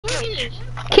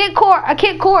Kid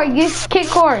Corey, get Kid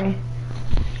Corey.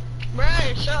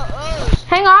 Bruh, shut up.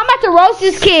 Hang on, I'm about to roast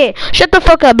this kid. Shut the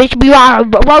fuck up, bitch. Be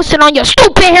roasting on your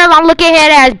stupid hairline looking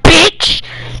head ass, bitch.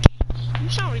 You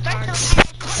sound retarded.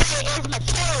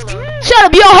 Shut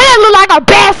up, your hair look like a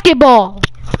basketball.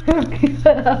 Who is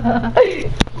that?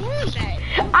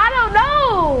 I don't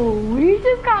know. You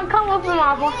just can't come up in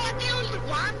my voice.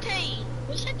 Devontae.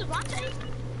 Was that Devontae?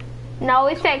 No,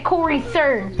 it said Corey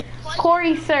Sir.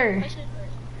 Corey Sir.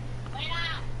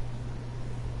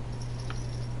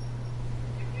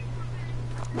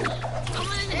 Come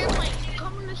on this airplane.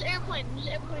 Come on this airplane. This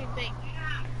airplane thing.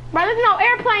 Bro, there's no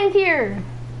airplanes here.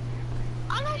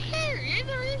 I don't care. Yeah,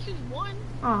 there is just one.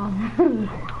 Oh.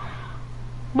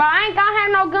 But I ain't gonna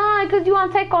have no gun because you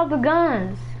want to take all the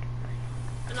guns.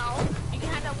 No, you can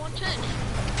have that one too.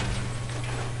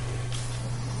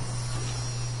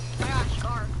 I got a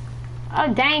scar.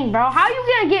 Oh, dang, bro. How you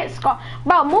gonna get Scar?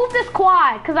 Bro, move this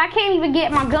quad because I can't even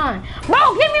get my gun.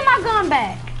 Bro, give me my gun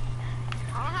back.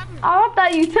 Oh, I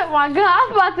thought you took my gun. I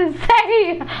was about to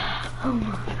say.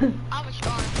 I have a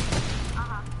scar.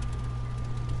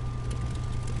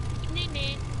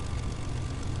 Nee.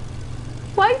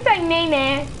 Why you say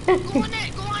nay? Go on that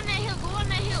hill. Go on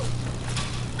that hill.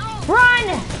 No. Run!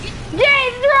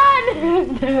 James,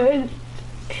 run!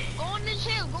 Go on this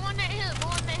hill. Go on that hill. Go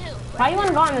on that hill. Why you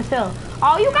wanna go on this hill?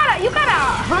 Oh, you got a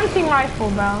hunting rifle,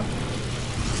 bro.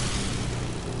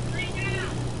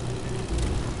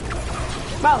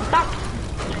 Bro, stop.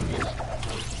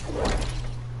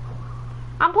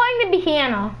 I'm playing the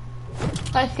piano.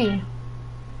 Let's see.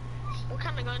 What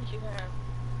kind of guns you have?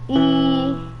 E.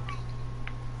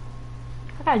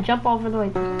 I gotta jump over the way.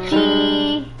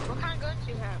 G. What kind of guns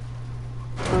you have?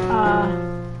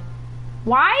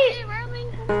 Y. Hey, Riley.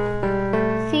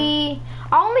 C.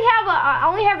 I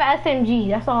only have a SMG.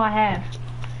 That's all I have.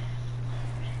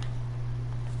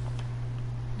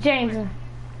 James.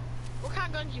 What kind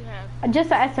of guns you have?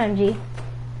 Just a SMG.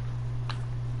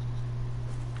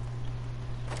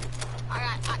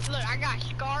 I got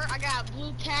Scar, I got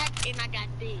blue tack, and I got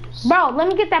these. Bro, let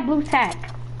me get that blue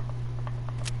tack.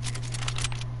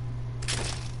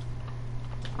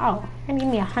 Oh, and give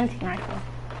me a hunting rifle.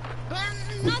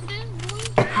 Nothing, blue.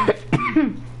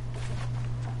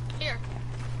 Here.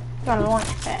 Gotta launch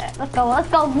that. Let's go.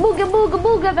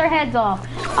 Booga their heads off.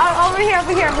 Oh, over here.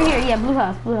 Yeah, blue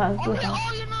house. Oh, you know,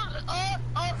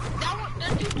 that one,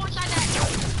 there's two more inside that.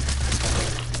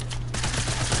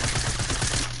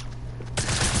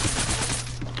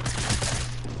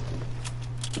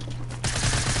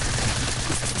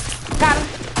 Got him.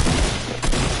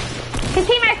 His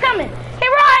teammate's coming. Hey,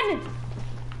 run!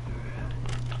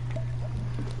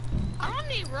 I don't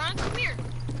need run. Come here.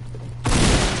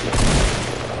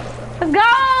 Let's go,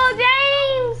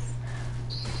 James.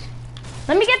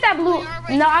 Let me get that blue.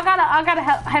 No, I got a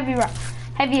heavy AR.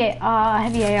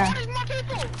 There's more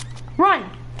people. Run.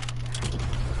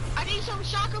 I need some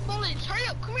shotgun bullets. Hurry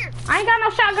up. Come here. I ain't got no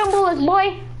shotgun bullets,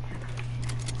 boy.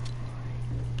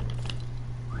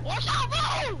 Watch out,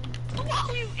 bro.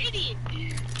 Whoa, you idiot.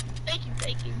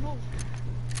 Thank you. Move.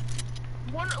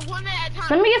 One at a time.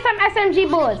 Let me get some SMG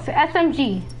bullets.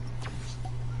 SMG.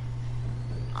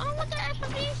 I don't want that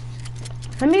SMG.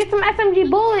 Let me get some SMG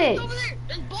bullets. Over there.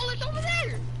 There's bullets over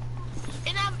there.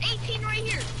 And I'm 18 right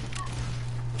here.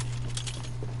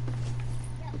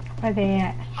 Where they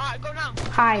at? Alright, go down.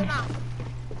 Hide. Go down.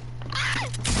 Ah!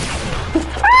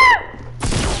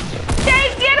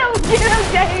 James, get him,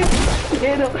 James.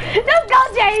 Get him. Let's go,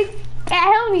 James. Yeah,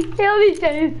 help me,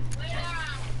 James.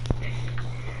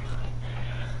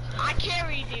 I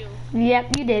carried you.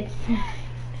 Yep, you did.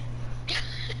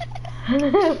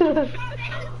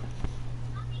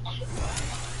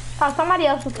 Oh, somebody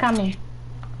else is coming.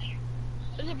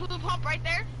 There's a blue pump right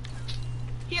there.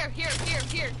 Here.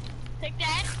 Take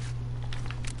that.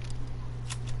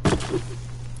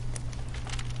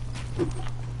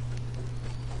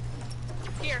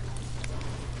 Here.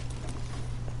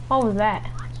 What was that?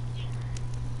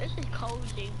 This is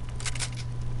cozy.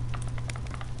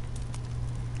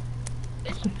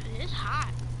 It's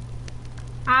hot.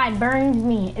 Ah, it burns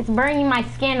me. It's burning my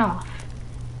skin off.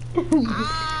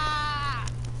 Ah.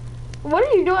 What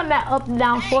are you doing that up and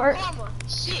down for? Mama,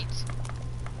 shit.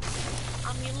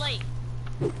 I'm late.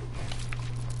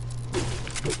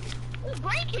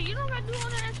 Break it. You don't gotta do all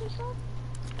that extra stuff.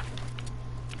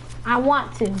 I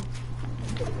want to.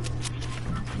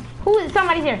 Who is?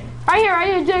 Somebody's here. Right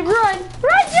here, James. Run,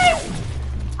 James!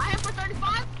 I have for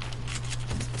 35.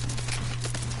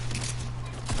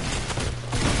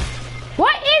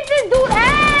 What is this dude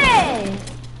at?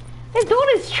 This dude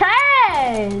is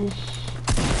trash.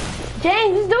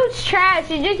 James, this dude's trash.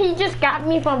 He just got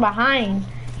me from behind.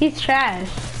 He's trash.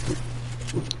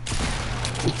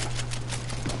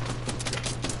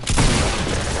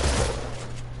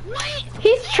 What?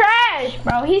 He's trash,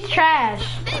 bro. He's trash.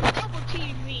 They double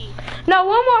teamed me. No,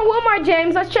 one more,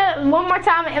 James. Let's try one more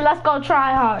time and let's go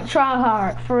try hard. Try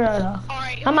hard, for real though.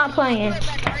 Alright. I'm not playing.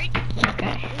 Okay.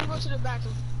 Okay. We'll go to the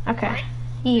bathroom. Okay. Right.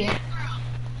 Yeah.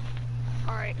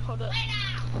 Alright, hold up.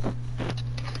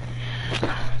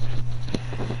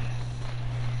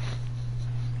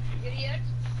 Idiots.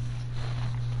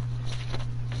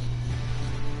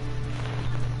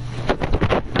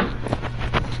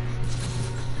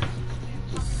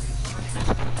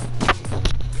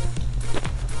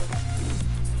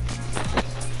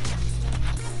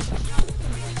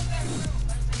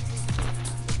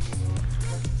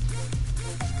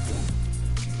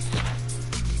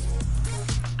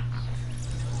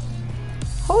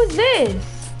 Who is this?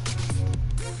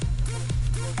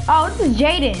 Oh, this is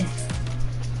Jaden.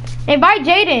 Invite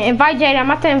Jaden. Invite Jaden.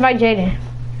 I'm about to invite Jaden.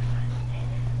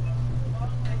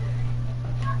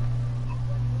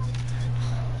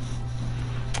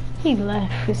 He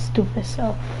left his stupid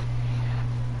self.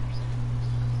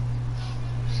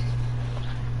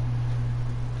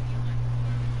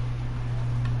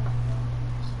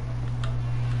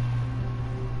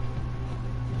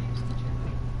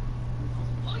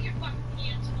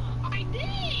 I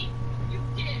did! You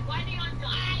did! Why did I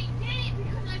did!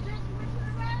 Because I just went to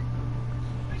the bathroom.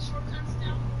 My shortcuts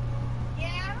still?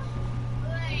 Yeah?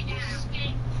 Lay down.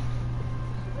 Okay.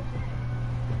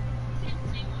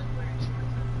 Same one where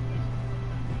shortcuts.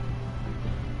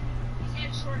 He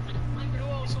said shortcuts. I'm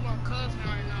doing with my cousin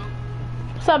right now.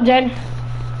 What's up, Jaden?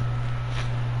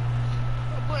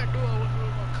 I'm playing duo with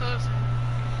my cousin.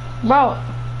 Bro.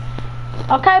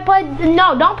 Okay,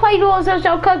 no, don't play duos with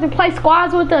your cousin. Play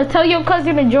squads with us. Tell your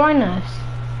cousin to join us.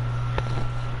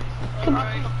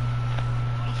 Alright.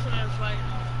 I'm finna invite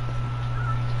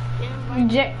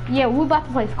him. Yeah, we're about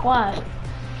to play squad.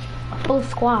 A full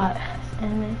squad.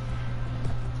 And then...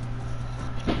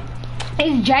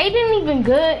 Is Jaden even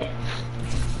good?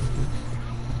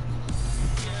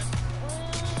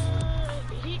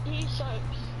 He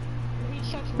sucks. He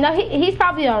sucks. No, he's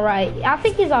probably alright. I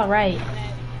think he's alright.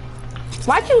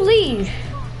 Why'd you leave?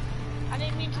 I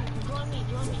didn't mean to. Join me.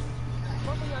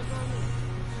 Both of y'all join me.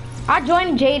 I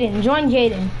joined Jaden. Join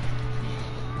Jaden.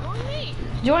 Join me.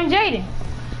 Join Jaden.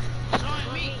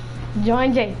 Join me.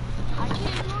 Join Jaden. I can't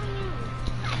join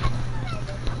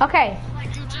you. Okay.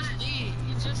 You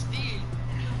just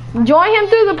did. Join him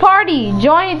through the party.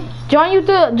 Join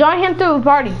him through the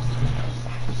party.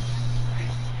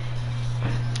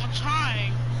 I'm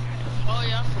trying. Oh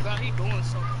yeah, I forgot he doing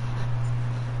something.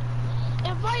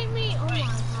 Invite me. Oh my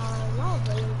god, no,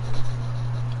 baby.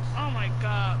 Oh my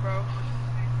god, bro.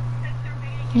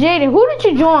 Jaden, who did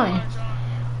you join?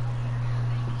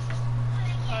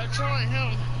 I joined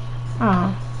him.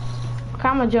 Oh. Okay,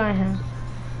 I'm gonna join him.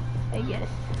 I guess.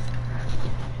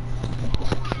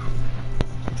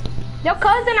 Your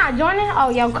cousin not joining? Oh,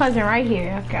 your cousin right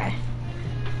here. Okay.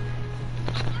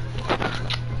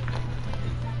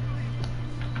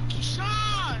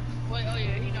 Keyshawn. Wait, oh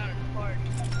yeah, he not in the party.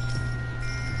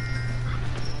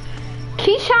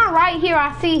 Keyshawn right here.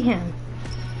 I see him.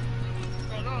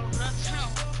 Oh no, that's him.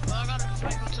 But I gotta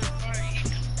invite him to the party.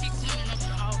 He cleaning up the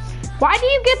house. Why do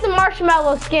you get the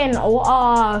marshmallow skin,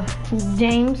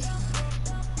 James?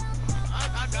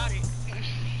 I got it.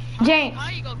 James. How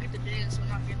you gonna get the dance when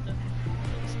I get the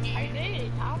skin? I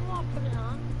did. I want to put it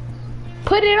on.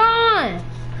 Put it on.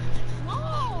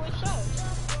 No, it sucks.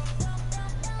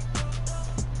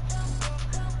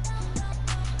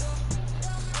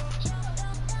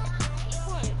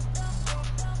 What?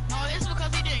 No, it's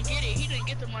because he didn't get it. He didn't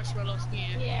get the marshmallow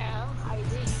skin. Yeah, I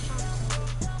did.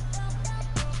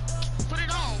 Put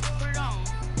it on. Put it on.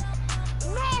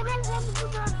 No, don't want to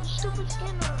put that stupid skin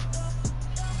on.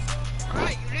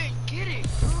 Right, you didn't get it.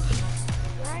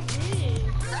 Yeah, I did.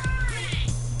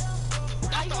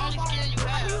 That's the only skin you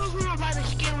have. You gonna buy the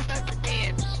skin without the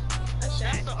dance.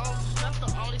 That's the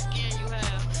only skin you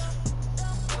have.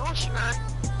 No, it's not.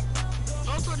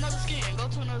 Go to another skin. Go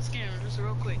to another skin, just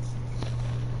real quick.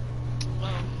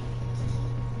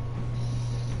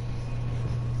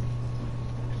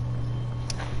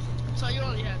 So you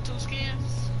only have 2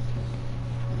 skins?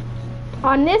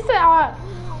 On this,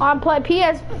 on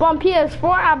PS4,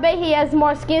 I bet he has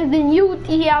more skins than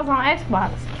he has on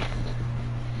Xbox.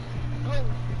 Oh.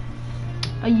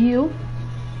 Are you?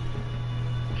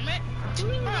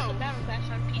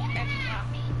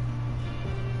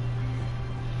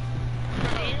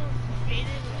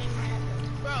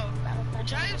 Bro. Bro,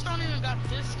 Giants don't even got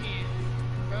this skin,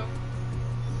 bro.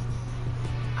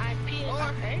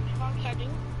 I do.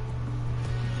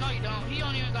 No, you don't. He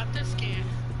don't even got this skin.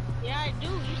 Yeah, I do.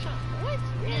 You saw what?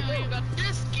 He don't even got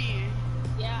this skin.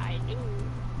 Yeah, I do.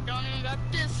 Don't even got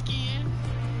this skin.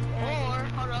 Or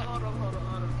hold on.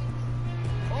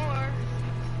 Or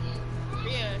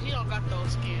yeah, he don't got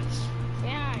those skins.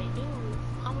 Yeah, I do.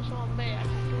 I'm so bad. I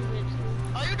can do it too.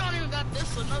 Oh, you don't even got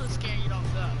this another skin you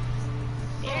don't got.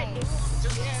 Yeah, I do.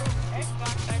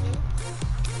 Xbox, I do.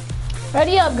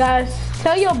 Ready up, guys.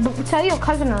 Tell your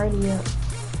cousin to ready up.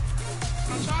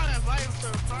 I'm trying to invite him to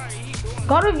the party. He doing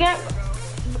Go to get.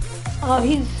 Oh,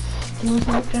 he's doing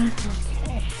something.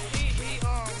 Okay.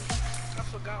 I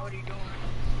forgot what he doing.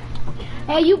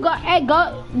 Hey, you got. Hey,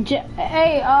 go.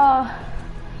 Hey,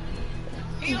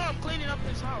 He cleaning up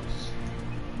his house.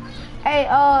 Hey,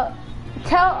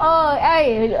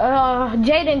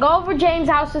 Jaden, go over James'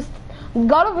 house.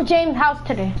 Go over James' house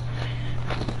today.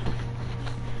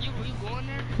 You going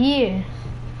there? Yeah.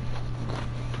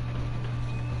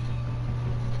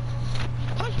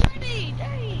 Push ready,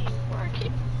 dang. Where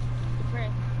keep?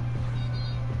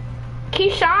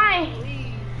 Keep shine.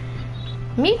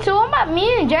 Me too.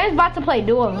 Me and James about to play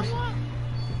duos. You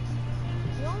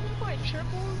only play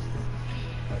triples?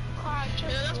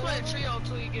 Yeah, let's play a trio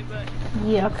until you get back.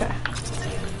 Yeah, okay.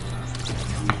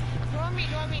 Join me.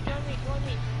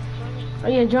 Oh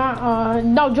yeah, join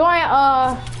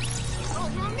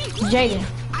Jaden.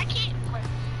 I can't.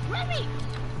 Join me.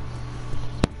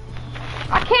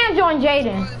 I can't join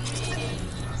Jaden.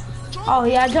 Oh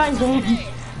yeah, I joined Jaden.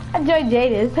 I joined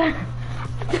Jaden.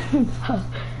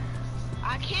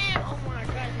 I can't. Oh my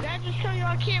god. Did I just tell you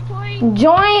I can't play?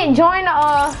 Join Join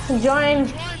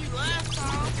me last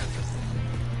time.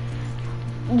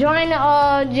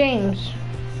 James.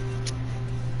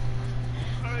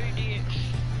 I already did.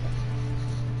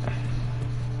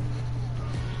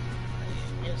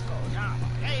 Disco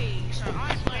domination.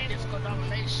 I'm playing Disco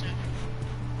domination.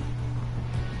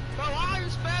 Bro, why are you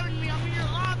spamming me? I'm in your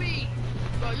lobby.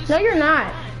 Bro, No, you're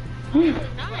not. You're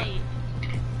not.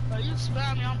 Bro, you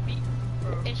spam me. I'm beat.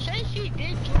 It says she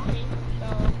did join, so.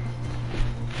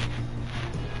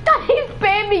 He's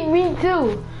spamming me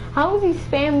too. How is he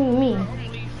spamming me? I'm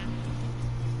leaving.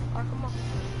 Alright, come on.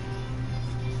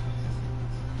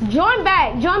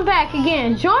 Join back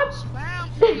again. Join. Spam.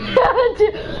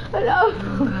 No,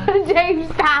 James,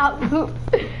 stop.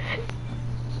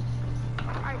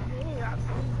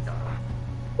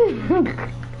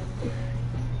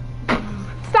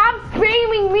 Stop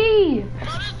spamming me.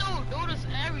 Bro, this dude do this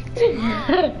every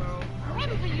time, bro. Why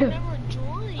do you never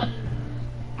join?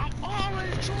 I'm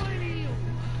always joining you.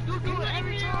 You do it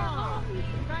every time.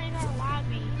 Not in our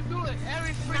lobby. You do it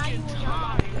every freaking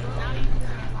time. Now you in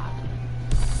our lobby.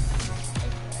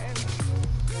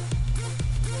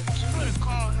 I'm gonna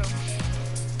call him.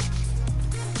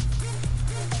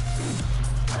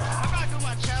 I gotta do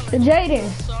my challenge. Jaden.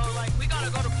 So like we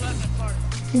gotta go to Pleasant Park.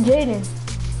 Jaden.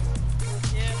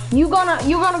 Yeah. You gonna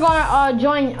go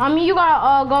join? I mean, you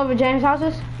gotta go over James'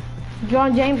 houses.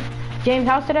 Join James'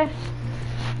 house today.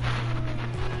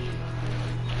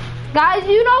 Guys,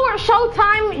 you know where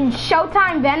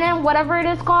Showtime Venom, whatever it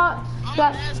is called. I'm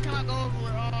gonna ask, can I go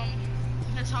over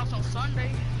his house on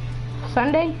Sunday?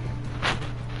 Sunday.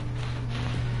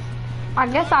 I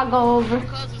guess I'll go over.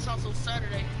 Because it's also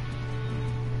Saturday.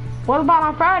 What about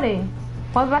on Friday?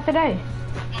 What about today?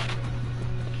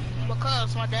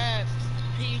 Because my dad,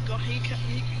 he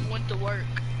went to work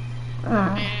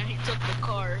and he took the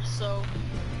car, so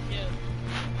yeah.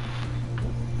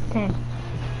 Okay.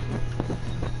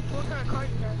 What kind of car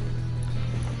you got?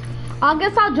 I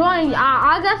guess I'll join.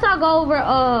 I guess I'll go over.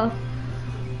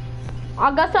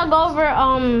 I guess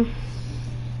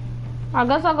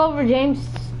I'll go over James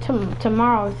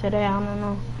tomorrow or today. I don't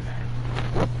know.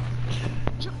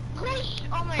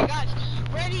 Oh my gosh!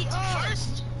 Ready up.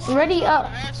 First, Ready up. I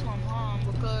asked my mom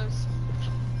because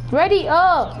Ready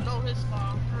up. I know his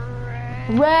mom.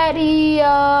 Ready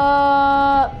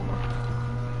up.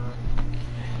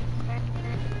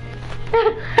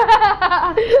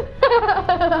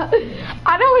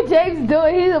 I know what James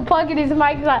doing. He's plugging his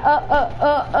mic. He's like,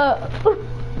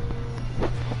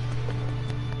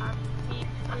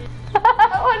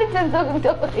 What is this dude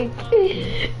doing?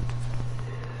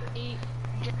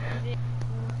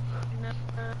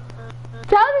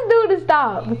 Tell this dude to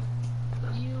stop.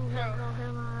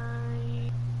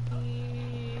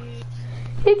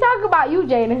 He talking about you,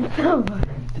 Jaden.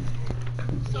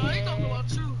 So he talking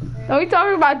about you. Oh, he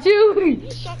talking about you.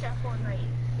 You suck at Fortnite.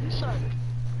 You suck.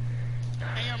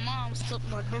 And your mom sucked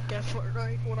my dick at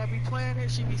Fortnite. When I be playing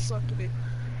it, she be sucking it.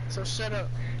 So shut up.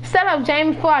 Shut up,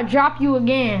 James, before I drop you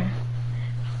again.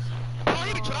 Oh,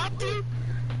 he dropped you?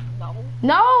 No.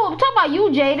 No, I'm talking about you,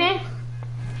 Jaden.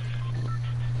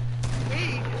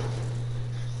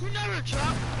 You never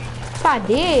dropped me. Yes, I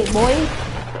did, boy.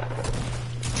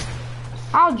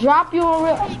 I'll drop you on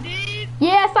real. He did?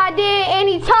 Yes, I did, and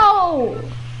he told.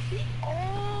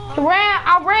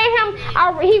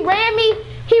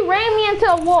 He ran me into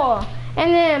a wall,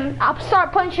 and then I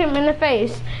start punching him in the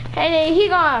face, and then he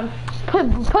gonna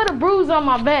put a bruise on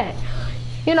my back,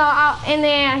 you know. And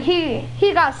then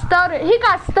he got stuttered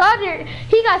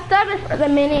for a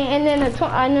minute, and then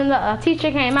the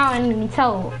teacher came out and he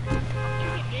told.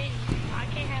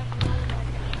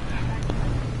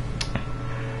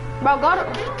 Bro, go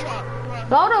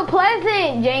to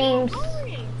Pleasant, James.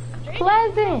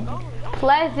 Pleasant. Go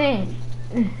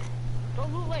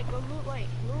Loot Lake.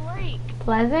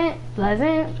 Pleasant. I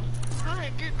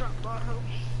didn't get dropped by her.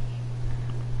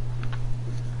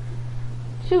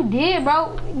 You did,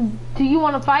 bro. Do you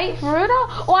want to fight for real though?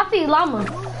 Oh, I see a llama.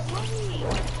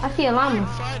 I see a llama.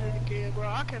 Fight it again, bro.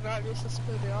 I cannot get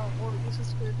suspended. I don't want to get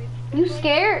suspended. You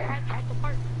scared?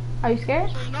 Are you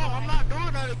scared? No, I'm not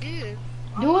doing that again.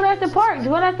 Do it at the park. Let's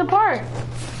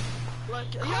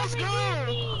go.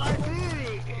 I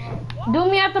did. Do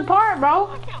me at the park, bro.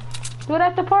 Do it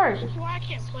at the park. This is why I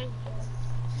can't play with them.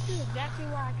 This is exactly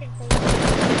why I can't play with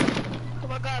them. Oh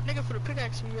my god, nigga for the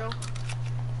pickaxe me, yo.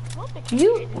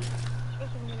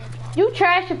 You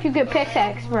trash if you get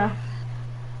pickaxe, bro.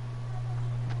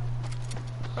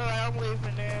 Alright, I'm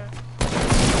leaving there.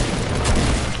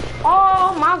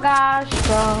 Oh my gosh,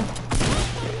 bro.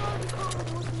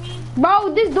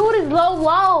 Bro, this dude is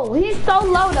low. He's so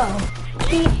low though.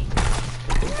 He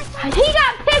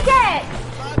got pickaxe.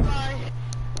 Bye-bye.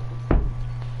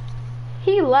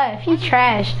 He left. He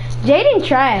trash. Jaden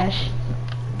trash.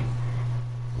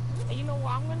 You know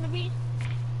what I'm gonna be?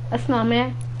 A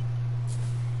snowman.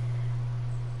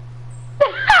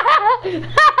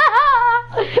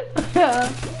 Yeah,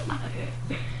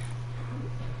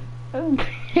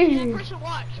 Christian,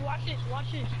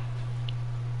 watch this.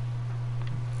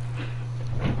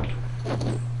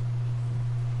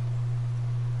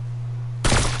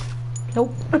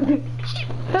 Nope. Nope.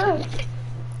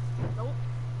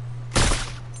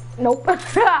 Nope. Oh,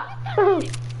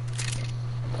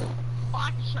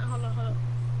 I can shut. Hold on.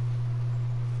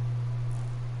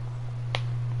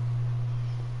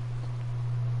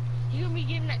 You gonna be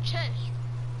getting that chest.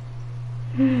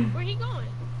 Where he going?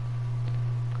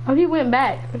 Oh, he went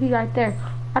back. He right there.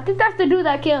 I think that's the dude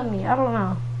that killed me. I don't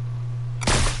know.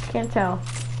 Can't tell.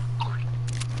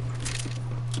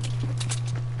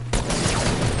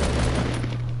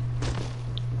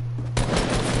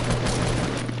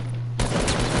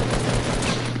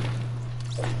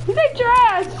 You think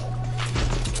trash?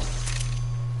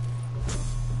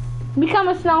 Become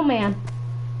a snowman.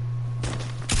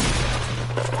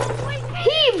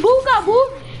 He booga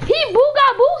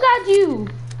you.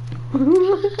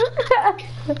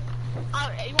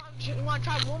 You want to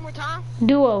try one more time?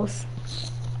 Duos.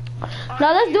 No,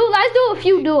 let's do a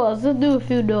few duos. Let's do a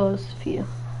few duos.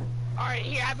 Alright,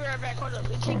 here, I'll be right back. Hold up.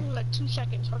 It takes me like 2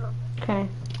 seconds. Hold on. Okay.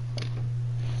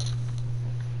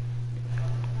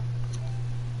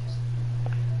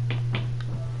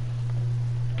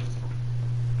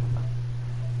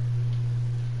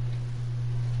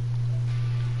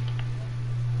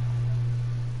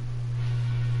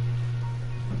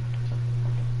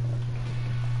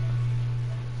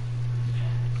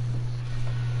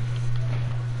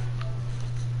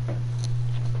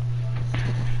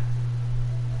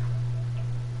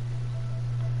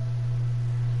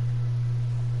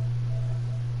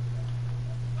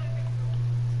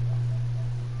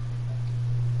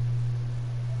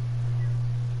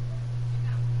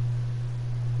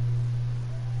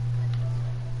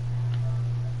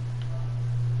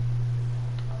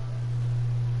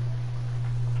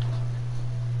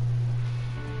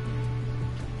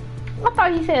 I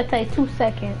thought he said it'd take 2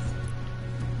 seconds.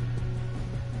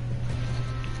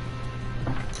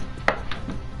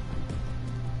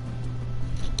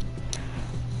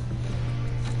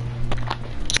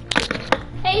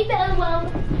 Hey,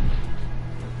 Bella.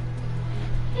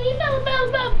 Hey,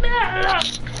 Bella.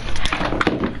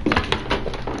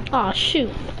 Oh,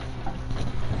 shoot.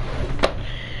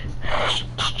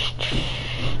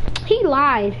 He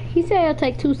lied. He said it'll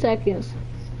take 2 seconds.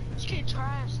 This kid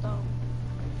trash, though.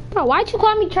 Bro, why'd you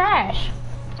call me trash?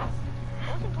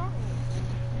 Wasn't talking.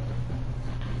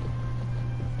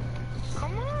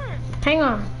 Come on. Hang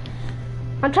on.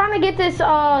 I'm trying to get this,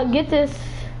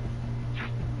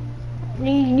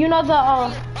 you know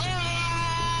the,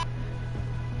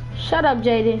 shut up,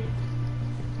 Jaden.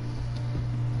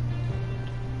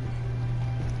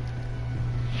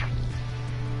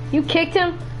 You kicked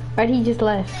him? Or he just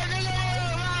left?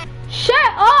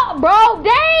 Shut up, bro,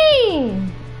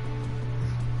 dang!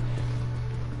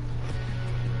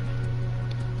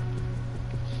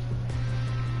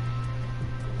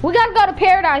 We gotta go to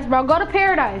paradise, bro. Go to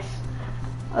paradise.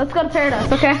 Let's go to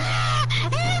paradise, okay?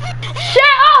 Shut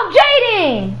up,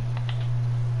 Jaden!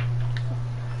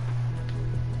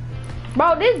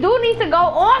 Bro, this dude needs to go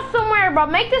on somewhere, bro.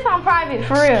 Make this on private,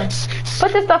 for real.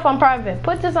 Put this stuff on private.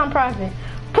 Put this on private.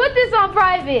 Put this on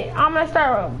private. I'm gonna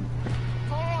start.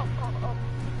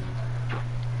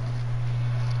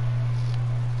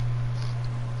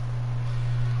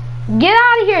 Get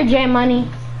out of here, J Money.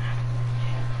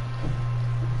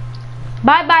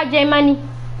 Bye bye, J Money.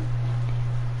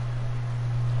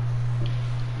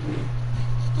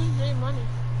 Who's J Money?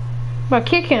 Bro,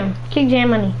 kick him. Kick J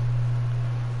Money.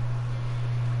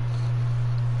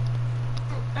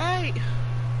 Hey.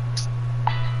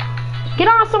 Get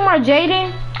on somewhere,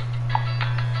 Jaden.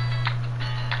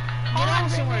 Get on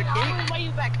somewhere, dick. Why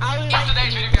you back?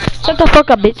 Today's video, guys. Shut the fuck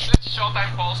up, bitch.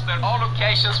 Showtime poster, all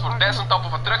locations for dance on top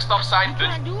of a truck stop sign.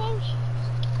 Playing duos?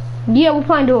 Yeah, we're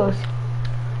playing duos.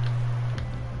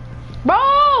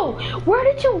 Bro, where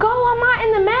did you go? I'm not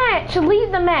in the match.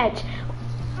 Leave the match.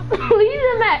 Leave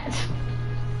the match.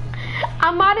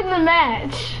 I'm not in the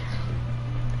match.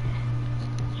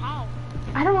 How?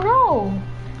 I don't know.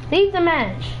 Leave the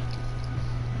match.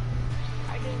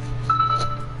 I did.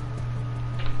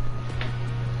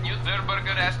 New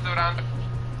Durburger restaurant,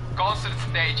 concert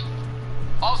stage.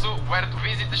 Also, where to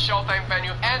visit the Showtime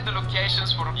venue and the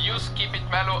locations for use Keep It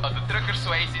Mellow at the Truckers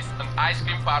Oasis, an ice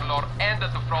cream parlor, and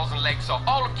at the Frozen Lake. So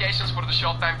all locations for the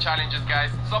Showtime challenges,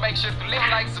 guys. So make sure to leave a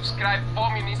like, subscribe,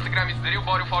 follow me on Instagram. It's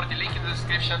TheRealBody40, link in the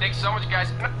description. Thanks so much,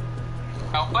 guys.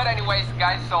 But anyways,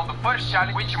 guys, so the first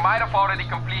challenge, which you might have already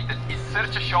completed, is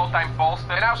search a Showtime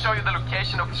poster. And I'll show you the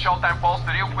location of the Showtime poster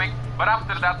real quick. But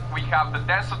after that, we have the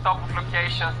dance on top of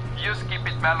locations, use Keep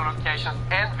It Mellow locations,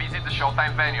 and visit the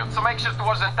Showtime venue. So make sure to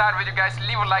watch the entire video, guys.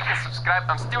 Leave a like and subscribe.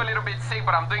 I'm still a little bit sick,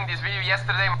 but I'm doing this video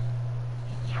yesterday.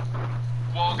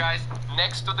 Whoa, guys,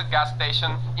 next to the gas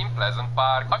station in Pleasant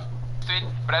Park. Street,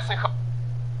 pressing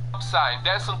sign,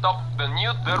 dance on top of the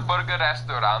new Durburger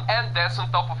restaurant, and dance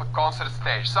on top of a concert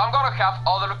stage. So I'm gonna have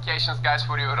all the locations, guys,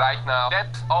 for you right now.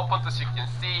 That's open, as you can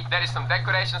see. There is some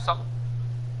decorations up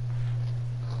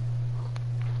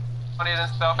on it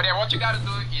and stuff. But yeah, what you gotta do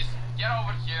is get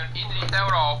over here in retail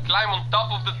row, climb on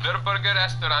top of the Durburger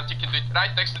restaurant. You can do it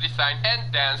right next to the sign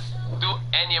and dance. Do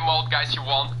any emote, guys, you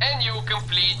want, and you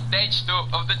complete stage 2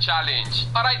 of the challenge.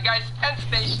 Alright, guys, and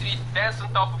stage 3, dance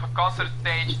on top of a concert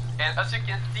stage. And as you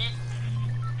can see,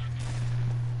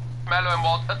 Mellow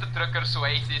emote at the Truckers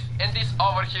Oasis, and this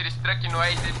over here is Trucking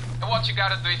Oasis. And what you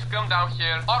gotta do is come down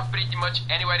here, or pretty much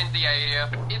anywhere in the area.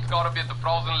 It's gonna be at the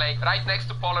Frozen Lake, right next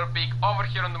to Polar Peak. Over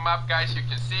here on the map, guys, you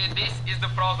can see this is the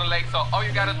Frozen Lake. So all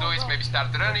you gotta do is maybe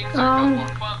start running, so you go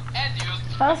for fun, and use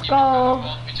let's go.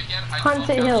 which again, I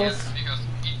Haunted don't Hills. yet, because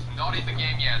it's not in the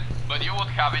game yet. But you would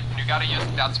have it, and you gotta use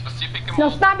that specific emote. No,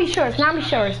 Snobby Shorts. Snobby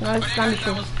Shorts. No, it's But Snobby yeah,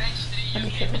 that was Shorts. stage 3, Snobby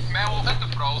use Keep Shorts. It Mellow at the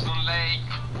Frozen Lake.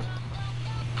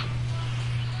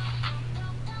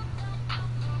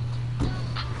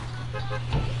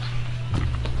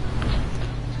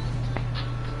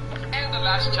 And the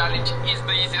last challenge is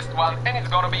the easiest one, and it's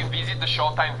gonna be visit the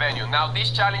Showtime venue. Now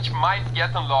this challenge might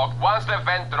get unlocked once the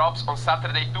event drops on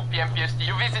Saturday 2 PM PST.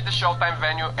 You visit the Showtime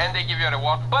venue and they give you a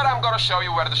reward, but I'm gonna show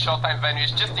you where the Showtime venue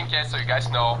is just in case so you guys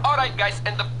know. Alright, guys,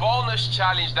 and the bonus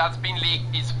challenge that's been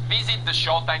leaked is visit the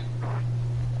Showtime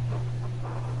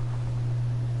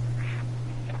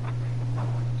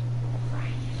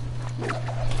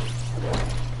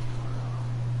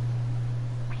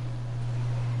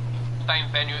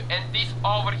venue, and this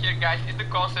over here, guys, is the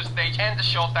concert stage and the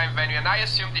Showtime venue. And I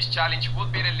assume this challenge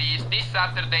would be released this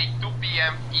Saturday 2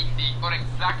 PM ET, or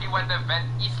exactly when the event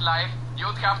is live.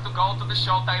 You'd have to go to the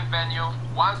Showtime venue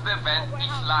once the event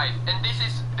is live, and this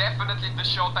is definitely the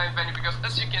Showtime venue because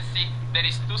as you can see there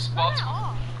is 2 spots.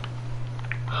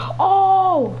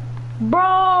 Oh,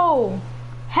 bro,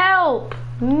 help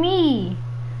me.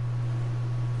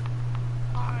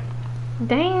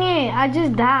 Dang it, I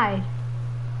just died.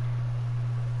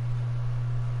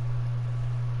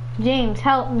 James,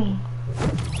 help me.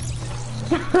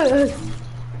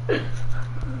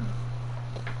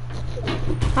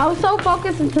 I was so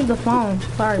focused into the phone.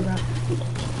 Sorry, bro.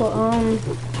 But,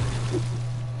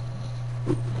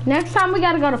 next time we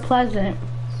gotta go to Pleasant.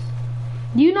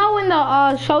 Do you know when the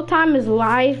Showtime is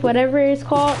live, whatever it's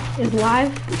called, is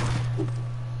live?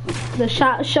 The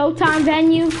Showtime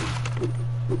venue?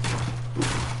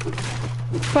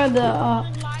 For the,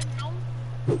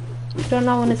 don't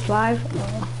know when it's live.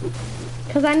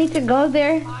 Cause I need to go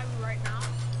there.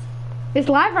 It's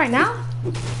live right now?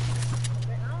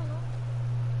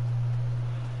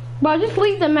 Bro, just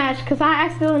leave the match cause I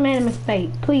accidentally made a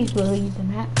mistake. Please leave the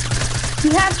match. You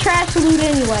have trash loot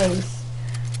anyways.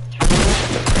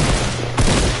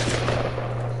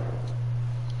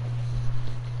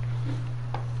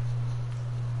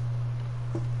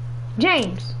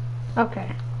 James.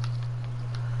 Okay.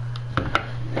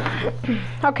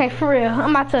 Okay, for real. I'm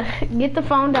about to get the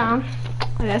phone down.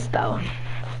 Let's go.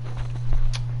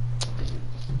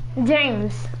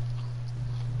 James.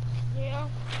 Yeah.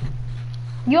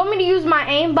 You want me to use my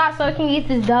aimbot so I can get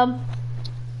this dub?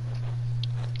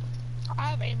 I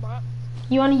have aimbot.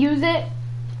 You want to use it?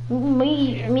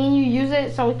 Me and you use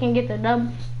it so we can get the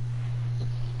dub?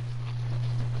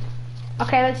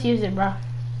 Okay, let's use it, bro.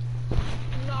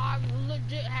 No, I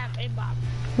legit have aimbot.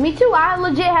 Me too. I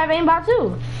legit have aimbot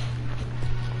too.